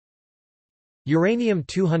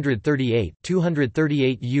Uranium-238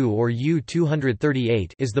 238U or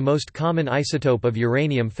U-238 is the most common isotope of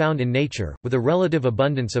uranium found in nature, with a relative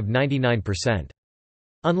abundance of 99%.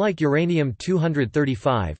 Unlike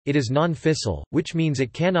uranium-235, it is non-fissile, which means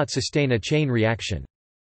it cannot sustain a chain reaction.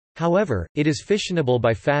 However, it is fissionable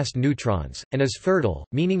by fast neutrons, and is fertile,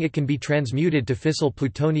 meaning it can be transmuted to fissile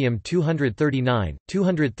plutonium-239.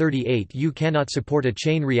 238U cannot support a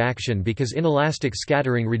chain reaction because inelastic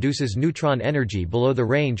scattering reduces neutron energy below the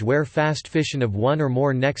range where fast fission of one or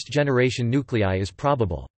more next-generation nuclei is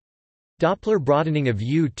probable. Doppler broadening of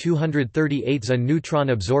U-238's a neutron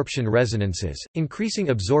absorption resonances, increasing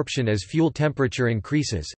absorption as fuel temperature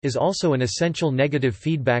increases, is also an essential negative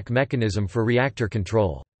feedback mechanism for reactor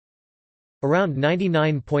control. Around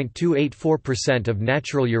 99.284% of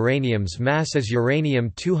natural uranium's mass is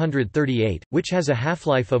uranium-238, which has a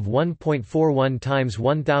half-life of 1.41 times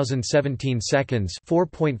 1017 seconds,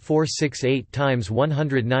 4.468 times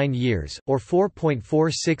 109 years, or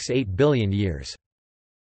 4.468 billion years.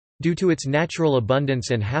 Due to its natural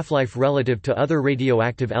abundance and half-life relative to other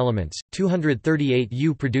radioactive elements,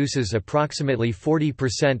 238U produces approximately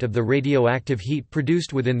 40% of the radioactive heat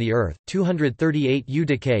produced within the Earth. 238U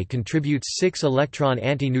decay contributes 6 electron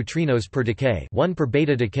antineutrinos per decay, 1 per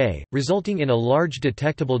beta decay, resulting in a large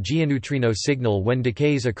detectable geoneutrino signal when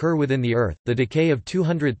decays occur within the Earth. The decay of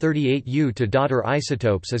 238U to daughter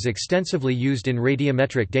isotopes is extensively used in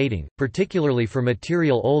radiometric dating, particularly for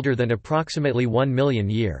material older than approximately 1 million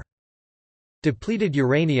years. Depleted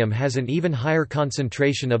uranium has an even higher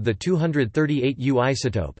concentration of the 238U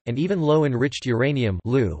isotope, and even low-enriched uranium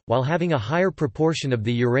while having a higher proportion of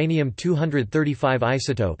the uranium-235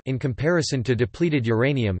 isotope in comparison to depleted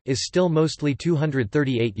uranium, is still mostly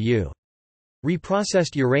 238U.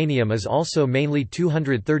 Reprocessed uranium is also mainly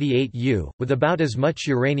 238U, with about as much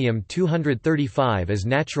uranium-235 as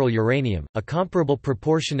natural uranium, a comparable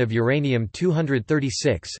proportion of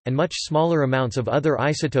uranium-236, and much smaller amounts of other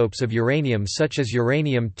isotopes of uranium such as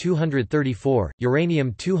uranium-234,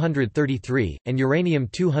 uranium-233, and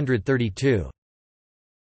uranium-232.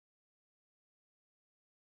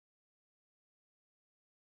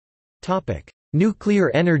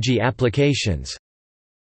 Nuclear energy applications.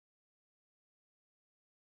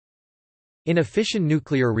 In a fission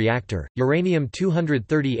nuclear reactor,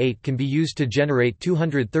 uranium-238 can be used to generate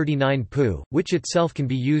 239 Pu, which itself can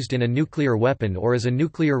be used in a nuclear weapon or as a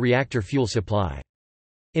nuclear reactor fuel supply.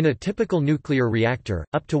 In a typical nuclear reactor,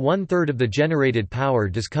 up to one-third of the generated power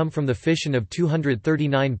does come from the fission of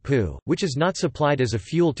 239 Pu, which is not supplied as a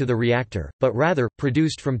fuel to the reactor, but rather,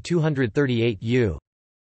 produced from 238U.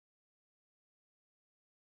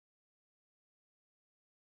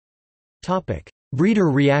 Breeder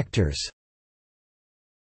reactors.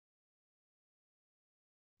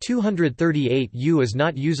 238U is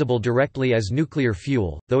not usable directly as nuclear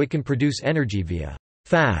fuel, though it can produce energy via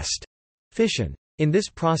fast fission. In this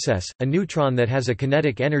process, a neutron that has a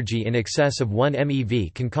kinetic energy in excess of 1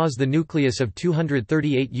 MeV can cause the nucleus of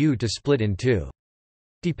 238U to split in two.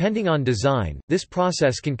 Depending on design, this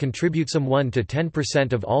process can contribute some 1 to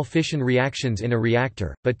 10% of all fission reactions in a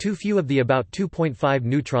reactor, but too few of the about 2.5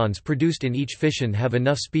 neutrons produced in each fission have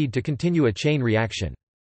enough speed to continue a chain reaction.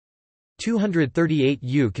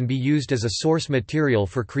 238U can be used as a source material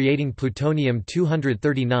for creating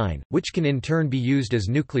plutonium-239, which can in turn be used as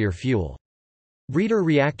nuclear fuel. Breeder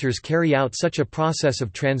reactors carry out such a process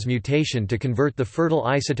of transmutation to convert the fertile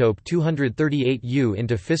isotope 238U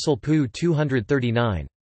into fissile Pu-239.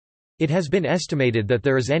 It has been estimated that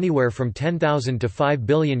there is anywhere from 10,000 to 5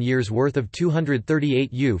 billion years worth of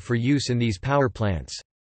 238U for use in these power plants.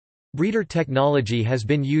 Breeder technology has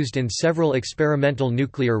been used in several experimental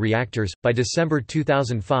nuclear reactors. By December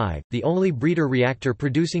 2005, the only breeder reactor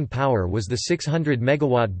producing power was the 600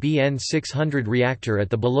 MW BN600 reactor at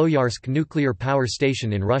the Beloyarsk nuclear power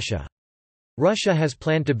station in Russia. Russia has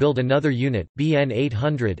planned to build another unit,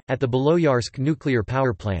 BN800, at the Beloyarsk nuclear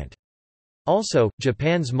power plant. Also,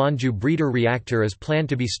 Japan's Monju breeder reactor is planned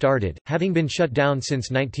to be started, having been shut down since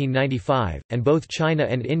 1995, and both China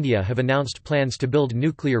and India have announced plans to build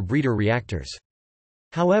nuclear breeder reactors.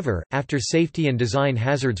 However, after safety and design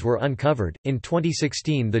hazards were uncovered, in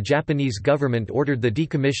 2016 the Japanese government ordered the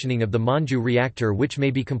decommissioning of the Monju reactor, which may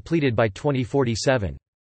be completed by 2047.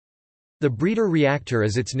 The breeder reactor,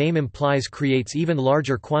 as its name implies, creates even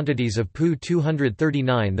larger quantities of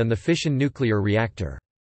Pu-239 than the fission nuclear reactor.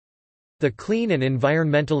 The Clean and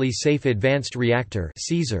Environmentally Safe Advanced Reactor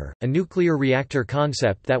 (CESAR), a nuclear reactor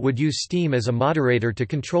concept that would use steam as a moderator to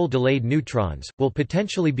control delayed neutrons, will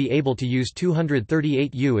potentially be able to use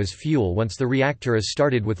 238U as fuel once the reactor is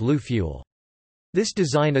started with LU fuel. This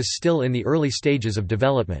design is still in the early stages of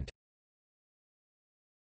development.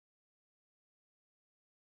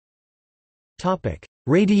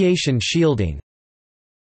 Radiation shielding.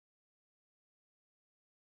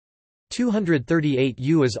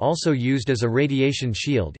 238U is also used as a radiation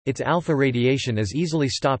shield. Its alpha radiation is easily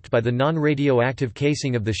stopped by the non-radioactive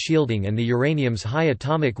casing of the shielding, and the uranium's high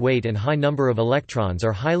atomic weight and high number of electrons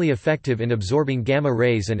are highly effective in absorbing gamma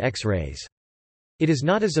rays and X-rays. It is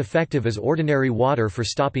not as effective as ordinary water for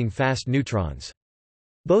stopping fast neutrons.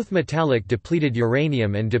 Both metallic depleted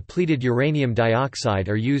uranium and depleted uranium dioxide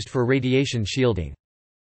are used for radiation shielding.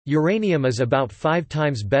 Uranium is about 5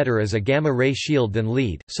 times better as a gamma-ray shield than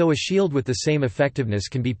lead, so a shield with the same effectiveness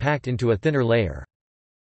can be packed into a thinner layer.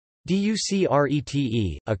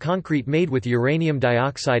 DuCrete, a concrete made with uranium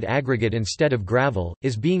dioxide aggregate instead of gravel,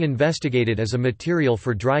 is being investigated as a material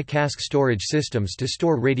for dry cask storage systems to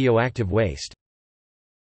store radioactive waste.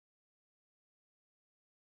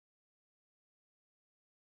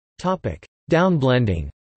 Downblending.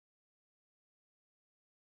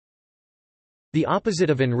 The opposite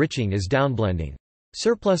of enriching is downblending.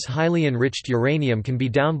 Surplus highly enriched uranium can be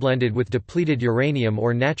downblended with depleted uranium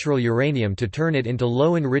or natural uranium to turn it into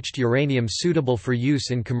low-enriched uranium suitable for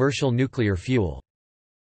use in commercial nuclear fuel.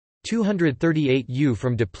 238U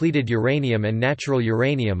from depleted uranium and natural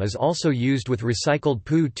uranium is also used with recycled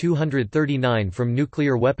Pu-239 from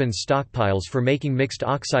nuclear weapons stockpiles for making mixed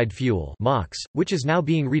oxide fuel (MOX), which is now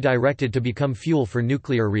being redirected to become fuel for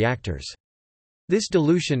nuclear reactors. This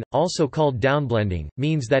dilution, also called downblending,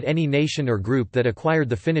 means that any nation or group that acquired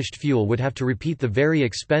the finished fuel would have to repeat the very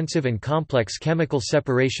expensive and complex chemical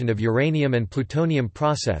separation of uranium and plutonium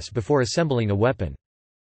process before assembling a weapon.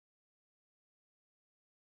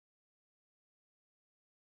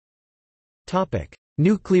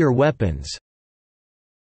 Nuclear weapons.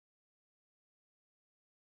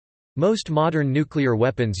 Most modern nuclear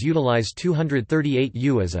weapons utilize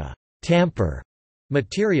 238U as a tamper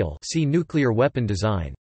material. See nuclear weapon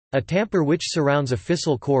design. A tamper which surrounds a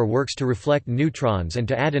fissile core works to reflect neutrons and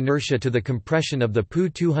to add inertia to the compression of the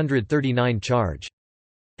Pu-239 charge.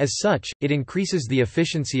 As such, it increases the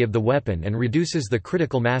efficiency of the weapon and reduces the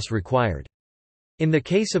critical mass required. In the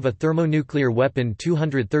case of a thermonuclear weapon,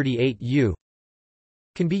 238U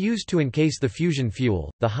can be used to encase the fusion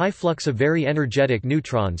fuel. The high flux of very energetic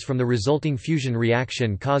neutrons from the resulting fusion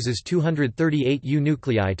reaction causes 238U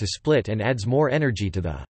nuclei to split and adds more energy to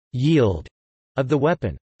the yield of the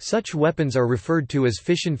weapon. Such weapons are referred to as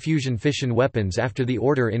fission-fusion-fission weapons after the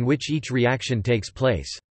order in which each reaction takes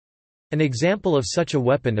place. An example of such a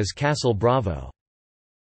weapon is Castle Bravo.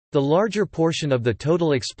 The larger portion of the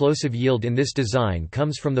total explosive yield in this design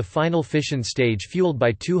comes from the final fission stage fueled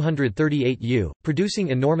by 238U, producing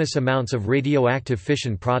enormous amounts of radioactive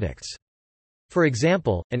fission products. For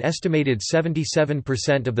example, an estimated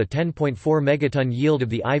 77% of the 10.4 megaton yield of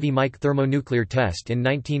the Ivy Mike thermonuclear test in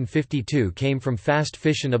 1952 came from fast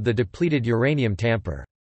fission of the depleted uranium tamper.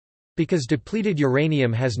 Because depleted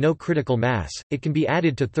uranium has no critical mass, it can be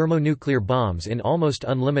added to thermonuclear bombs in almost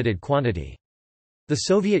unlimited quantity. The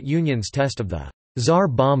Soviet Union's test of the Tsar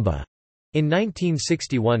Bomba in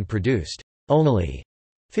 1961 produced only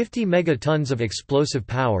 50 megatons of explosive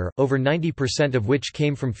power, over 90% of which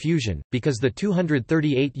came from fusion, because the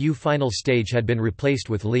 238U final stage had been replaced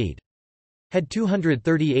with lead. Had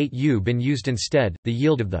 238U been used instead, the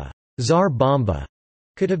yield of the Tsar Bomba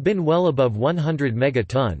could have been well above 100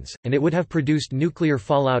 megatons, and it would have produced nuclear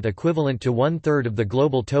fallout equivalent to one-third of the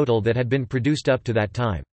global total that had been produced up to that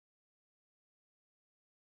time.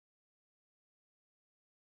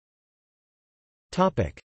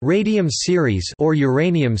 Radium series or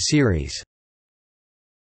uranium series.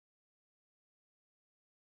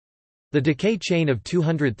 The decay chain of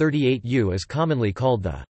 238U is commonly called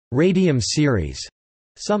the radium series,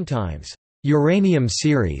 sometimes uranium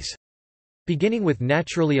series. Beginning with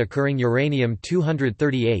naturally occurring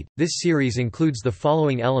uranium-238, this series includes the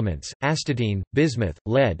following elements: astatine, bismuth,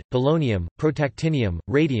 lead, polonium, protactinium,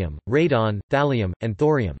 radium, radon, thallium, and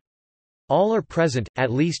thorium. All are present, at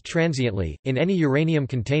least transiently, in any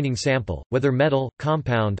uranium-containing sample, whether metal,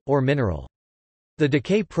 compound, or mineral. The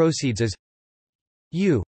decay proceeds as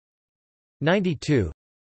U 92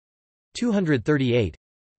 238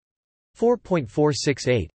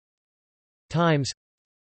 4.468 times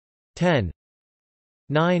 10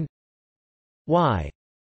 9 Y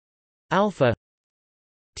alpha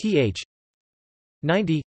th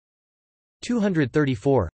 90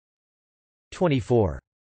 234 24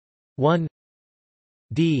 1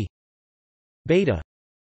 d beta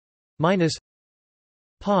minus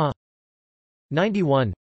pa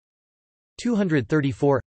 91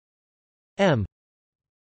 234 m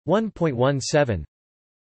 1.17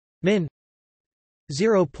 min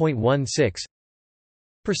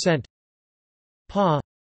 0.16% pa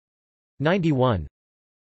 91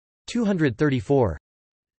 234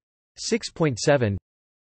 6.7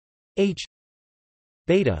 H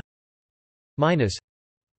beta minus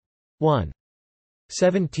 1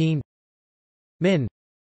 17 min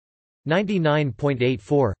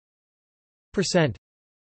 99.84%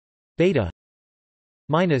 beta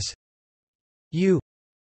minus U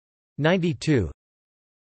 92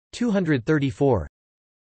 234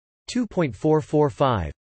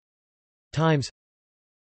 2.445 times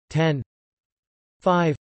 10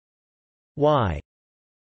 5 Y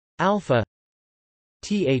alpha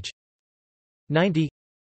th 90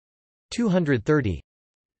 230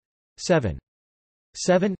 7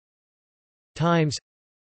 7 times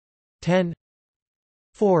 10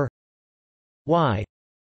 4 Y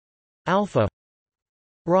alpha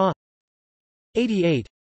Ra 88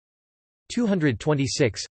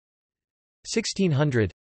 226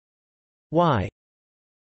 1600 Y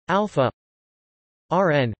alpha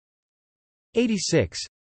Rn 86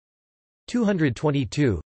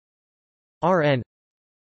 222 Rn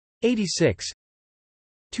 86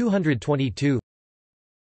 222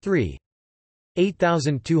 3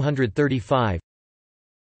 8235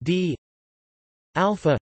 D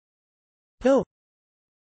alpha Po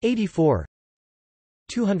 84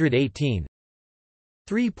 218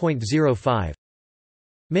 3.05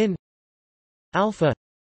 min alpha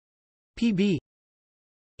Pb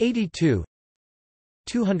 82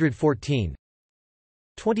 214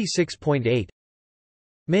 26.8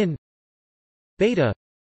 min beta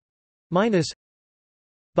minus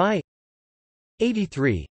by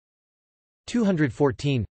 83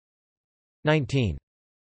 214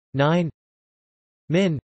 19.9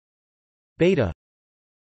 min beta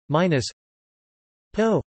minus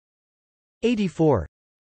Po 84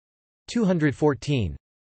 214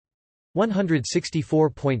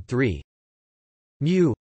 164.3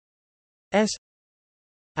 mu s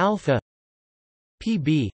alpha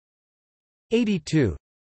Pb 82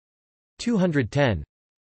 210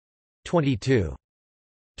 22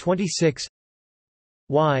 26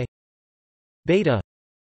 Y beta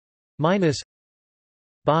minus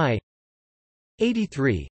by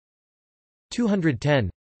 83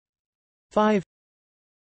 210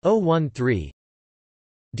 5.013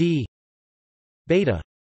 D beta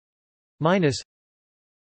minus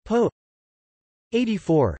Po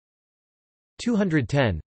 84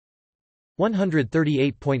 210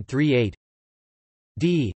 138.38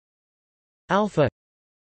 D alpha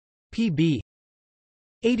Pb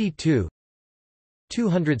 82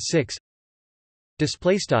 206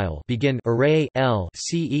 display style begin array L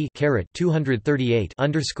CE caret 238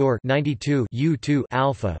 underscore 92 U2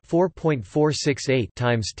 alpha 4.468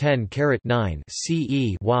 times 10 caret 9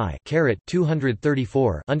 CE Y caret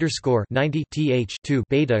 234 underscore 90 th 2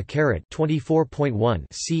 beta caret 24.1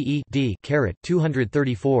 CE D caret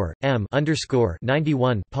 234 M underscore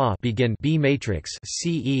 91 pa begin B matrix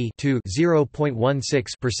CE 2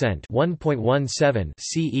 0.16% 1.17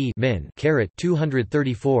 CE min caret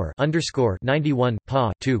 234 underscore 91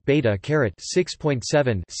 pa 2 beta caret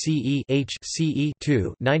 6.7 CE H CE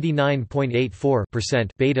 2 99.84%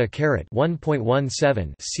 beta caret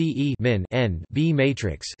 1.17 CE min end B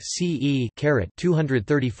matrix CE caret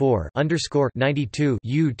 234 underscore 92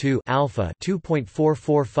 U2 alpha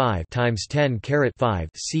 2.445 times 10 caret 5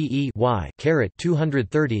 CE Y caret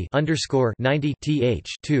 230 underscore 90 th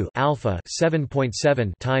 2 alpha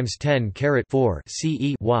 7.7 times 10 caret 4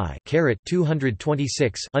 CE Y caret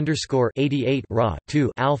 226 underscore 88 Ra 2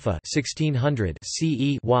 alpha 1600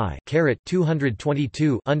 CE Y caret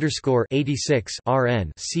 222 underscore 86 RN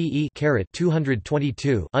CE caret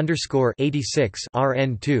 222 underscore 86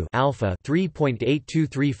 RN 2 alpha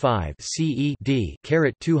 3.8235 CE D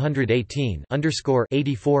caret 218 underscore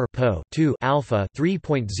 84 Po 2 alpha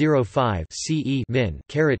 3.05 CE min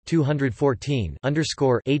caret 214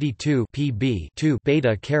 underscore 82 PB 2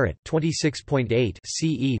 beta caret 26.8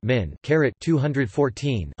 CE min caret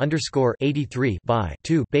 214 underscore 83 by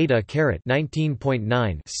 2 beta caret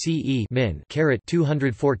 19.9 CE min caret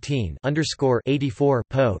 214 underscore 84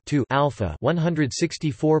 Po 2 alpha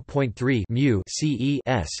 164.3 mu CE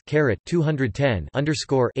S caret 210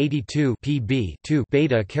 underscore 82 PB 2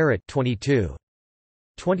 beta caret 22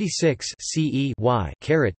 26 CE Y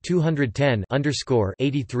caret 210 underscore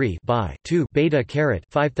 83 by 2 beta caret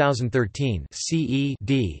 5013 CE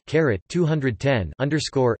D caret 210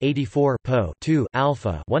 underscore 84 Po 2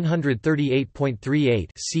 alpha 138.38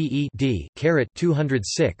 CE D caret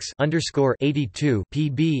 206 underscore 82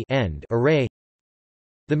 PB end array.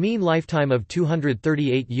 The mean lifetime of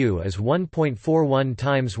 238U is 1.41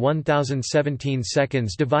 times 1017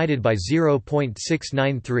 seconds divided by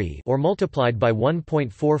 0.693 or multiplied by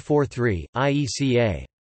 1.443, IECA.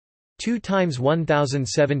 2 times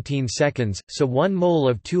 1017 seconds, so 1 mole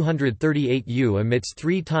of 238 U emits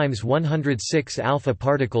 3 times 106 alpha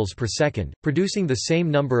particles per second, producing the same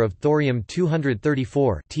number of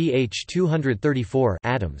thorium-234 (Th234)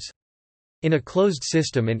 atoms. In a closed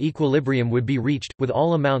system an equilibrium would be reached, with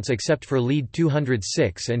all amounts except for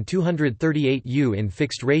lead-206 and 238 U in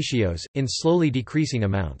fixed ratios, in slowly decreasing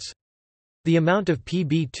amounts. The amount of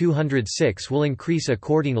Pb206 will increase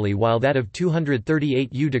accordingly while that of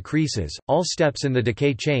 238 U decreases. All steps in the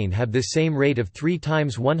decay chain have this same rate of 3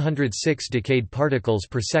 times 106 decayed particles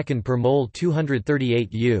per second per mole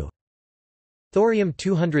 238 U.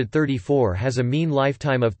 Thorium-234 has a mean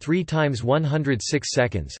lifetime of 3 times 106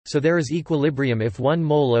 seconds, so there is equilibrium if 1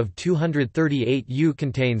 mole of 238 U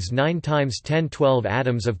contains 9 times 1012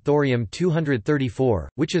 atoms of thorium-234,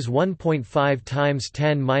 which is 1.5 times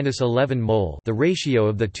 10⁻11 mole, the ratio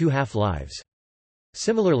of the two half-lives.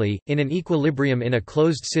 Similarly, in an equilibrium in a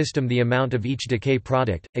closed system the amount of each decay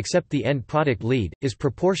product, except the end product lead, is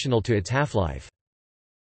proportional to its half-life.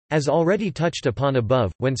 As already touched upon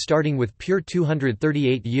above, when starting with pure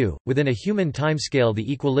 238 U, within a human timescale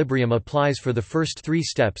the equilibrium applies for the first three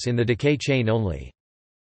steps in the decay chain only.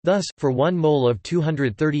 Thus, for 1 mole of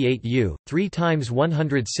 238 U, 3 times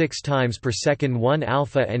 106 times per second 1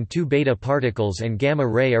 alpha and 2 beta particles and gamma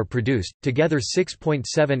ray are produced, together 6.7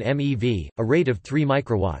 MeV, a rate of 3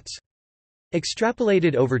 microwatts.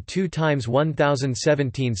 Extrapolated over 2 times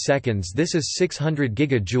 1017 seconds this is 600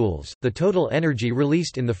 gigajoules, the total energy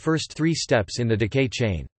released in the first three steps in the decay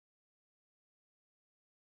chain.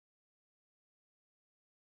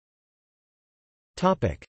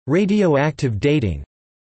 Radioactive dating.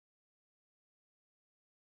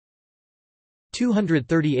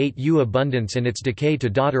 238 U abundance and its decay to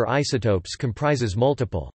daughter isotopes comprises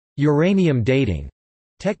multiple uranium dating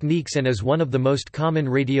techniques and is one of the most common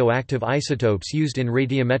radioactive isotopes used in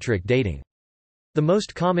radiometric dating. The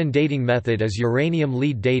most common dating method is uranium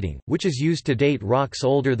lead dating, which is used to date rocks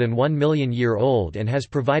older than 1 million year old and has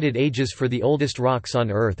provided ages for the oldest rocks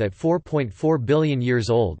on Earth at 4.4 billion years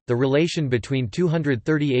old. The relation between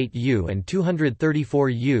 238 U and 234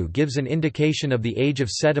 U gives an indication of the age of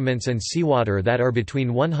sediments and seawater that are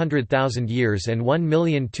between 100,000 years and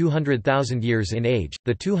 1,200,000 years in age.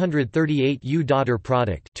 The 238 U daughter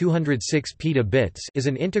product, 206 petabits, is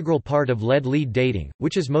an integral part of lead lead dating,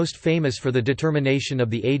 which is most famous for the determination of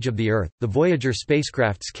the age of the Earth. The Voyager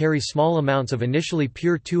spacecrafts carry small amounts of initially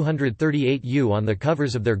pure 238 U on the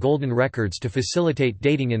covers of their golden records to facilitate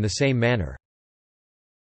dating in the same manner.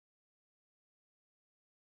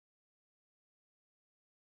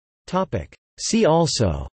 See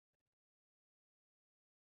also: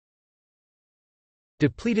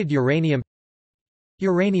 depleted uranium,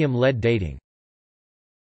 uranium-lead dating.